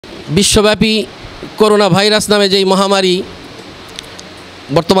বিশ্বব্যাপী corona virus নামে যেই মহামারী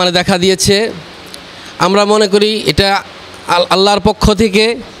বর্তমানে দেখা দিয়েছে, আমরা মনে করি এটা আল্লাহর পক্ষ থেকে,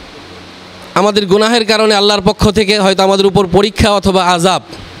 আমাদের গুনাহের কারণে আল্লাহর পক্ষ থেকে হয়তো আমাদের উপর পরীক্ষা অথবা আযাব।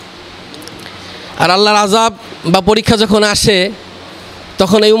 আর আল্লাহর আযাব বা পরীক্ষা যখন আসে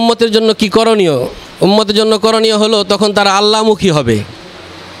তখন এই উম্মতের জন্য কি করণীয়? উম্মতের জন্য করণীয় হলো তখন তারা আল্লাহমুখী হবে।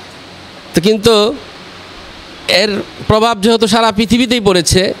 তো কিন্তু এর প্রভাব যেহেতু সারা পৃথিবীতেই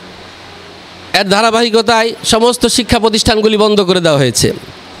পড়েছে, এর ধারাবাহিকতায় সমস্ত শিক্ষা প্রতিষ্ঠানগুলি বন্ধ করে দেওয়া হয়েছে।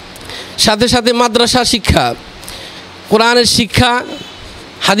 সাথে সাথে মাদ্রাসা শিক্ষা, কোরআনের শিক্ষা,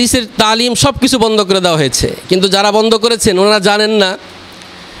 হাদিসের তালিম সব কিছু বন্ধ করে দেওয়া হয়েছে। কিন্তু যারা বন্ধ করেছেন ওনারা জানেন না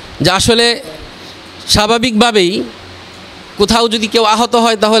যে আসলে স্বাভাবিকভাবেই কোথাও যদি কেউ আহত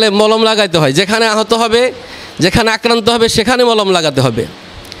হয় তাহলে মলম লাগাইতে হয়। যেখানে আহত হবে, যেখানে আক্রান্ত হবে সেখানে মলম লাগাতে হবে।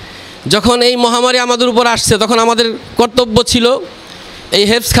 যখন এই মহামারী আমাদের উপর আসছে তখন আমাদের কর্তব্য ছিল এই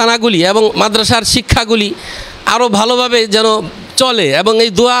হেফজখানাগুলি এবং মাদ্রাসার শিক্ষাগুলি আরও ভালোভাবে যেন চলে এবং এই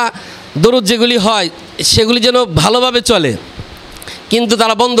দোয়া দরুদ যেগুলি হয় সেগুলি যেন ভালোভাবে চলে, কিন্তু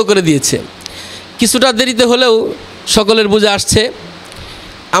তারা বন্ধ করে দিয়েছে। কিছুটা দেরিতে হলেও সকলের বুঝে আসছে।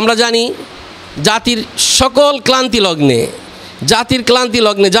 আমরা জানি জাতির সকল ক্লান্তি লগ্নে,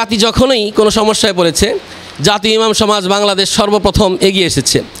 জাতি যখনই কোনো সমস্যায় পড়েছে, জাতীয় ইমাম সমাজ বাংলাদেশ সর্বপ্রথম এগিয়ে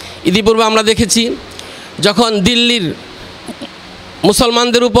এসেছে। ইতিপূর্বে আমরা দেখেছি যখন দিল্লির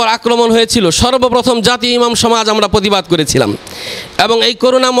মুসলমানদের উপর আক্রমণ হয়েছিল, সর্বপ্রথম জাতীয় ইমাম সমাজ আমরা প্রতিবাদ করেছিলাম। এবং এই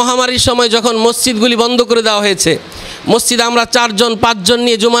করোনা মহামারীর সময় যখন মসজিদগুলি বন্ধ করে দেওয়া হয়েছে, মসজিদে আমরা 4-5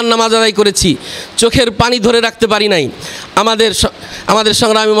 নিয়ে জুমার নামাজ আদায় করেছি, চোখের পানি ধরে রাখতে পারি নাই। আমাদের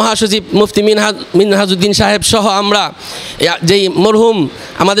সংগ্রামী মহাসচিব মুফতি মিনহাজউদ্দিন সাহেব সহ আমরা, যেই মরহুম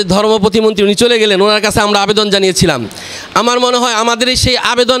আমাদের ধর্ম প্রতিমন্ত্রী উনি চলে গেলেন, ওনার কাছে আমরা আবেদন জানিয়েছিলাম। আমার মনে হয় আমাদের সেই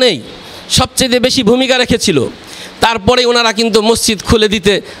আবেদনেই সবচেয়ে বেশি ভূমিকা রেখেছিল। তারপরে ওনারা কিন্তু মসজিদ খুলে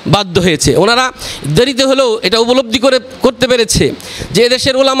দিতে বাধ্য হয়েছে। ওনারা দেরিতে হলেও এটা উপলব্ধি করতে পেরেছে যে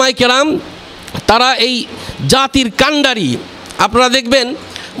এদেশের উলামায়ে কেরাম তারা এই জাতির কাণ্ডারি। আপনারা দেখবেন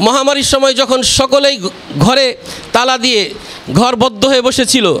মহামারীর সময় যখন সকলেই ঘরে তালা দিয়ে ঘরবদ্ধ হয়ে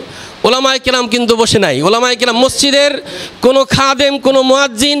বসেছিল, উলামায়ে কেরাম কিন্তু বসে নাই। উলামায়ে কেরাম মসজিদের কোনো খাদেম, কোনো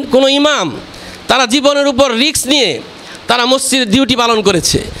মুয়াজ্জিন, কোনো ইমাম, তারা জীবনের উপর রিস্ক নিয়ে তারা মসজিদের ডিউটি পালন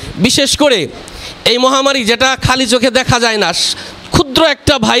করেছে। বিশেষ করে এই মহামারী যেটা খালি চোখে দেখা যায় না, ক্ষুদ্র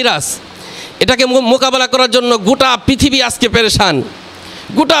একটা ভাইরাস, এটাকে মোকাবেলা করার জন্য গোটা পৃথিবী আজকে পেরেশান,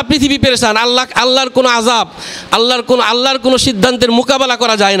 গোটা পৃথিবী পেরেশান। আল্লাহর কোনো আযাব, আল্লাহর কোনো সিদ্ধান্তের মোকাবেলা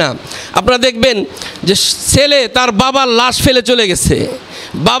করা যায় না। আপনারা দেখবেন যে ছেলে তার বাবার লাশ ফেলে চলে গেছে,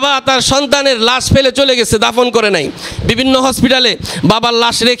 বাবা তার সন্তানের লাশ ফেলে চলে গেছে, দাফন করে নাই। বিভিন্ন হসপিটালে বাবার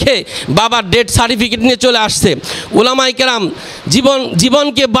লাশ রেখে বাবার ডেথ সার্টিফিকেট নিয়ে চলে আসছে। উলামায়ে কেরাম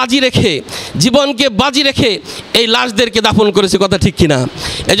জীবনকে বাজি রেখে এই লাশদেরকে দাফন করেছে, কথা ঠিক কিনা?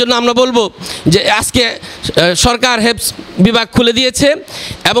 এজন্য আমরা বলবো যে আজকে সরকার হেফজ বিভাগ খুলে দিয়েছে,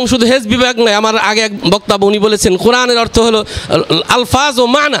 এবং শুধু হেফজ বিভাগ নয়, আমার আগে এক বক্তব্য উনি বলেছেন কোরআনের অর্থ হলো আলফাজ ও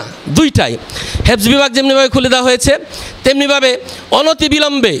মানা দুইটাই। হেফজ বিভাগ যেমনিভাবে খুলে দেওয়া হয়েছে তেমনিভাবে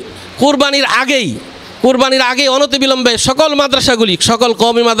অনতিবিলম্বে কোরবানির আগেই অনতিবিলম্বে সকল মাদ্রাসাগুলি, সকল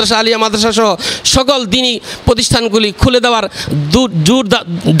কওমি মাদ্রাসা, আলিয়া মাদ্রাসা সহ সকল দ্বীনি প্রতিষ্ঠানগুলি খুলে দেওয়ার জোর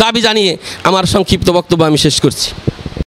দাবি জানিয়ে আমার সংক্ষিপ্ত বক্তব্য আমি শেষ করছি।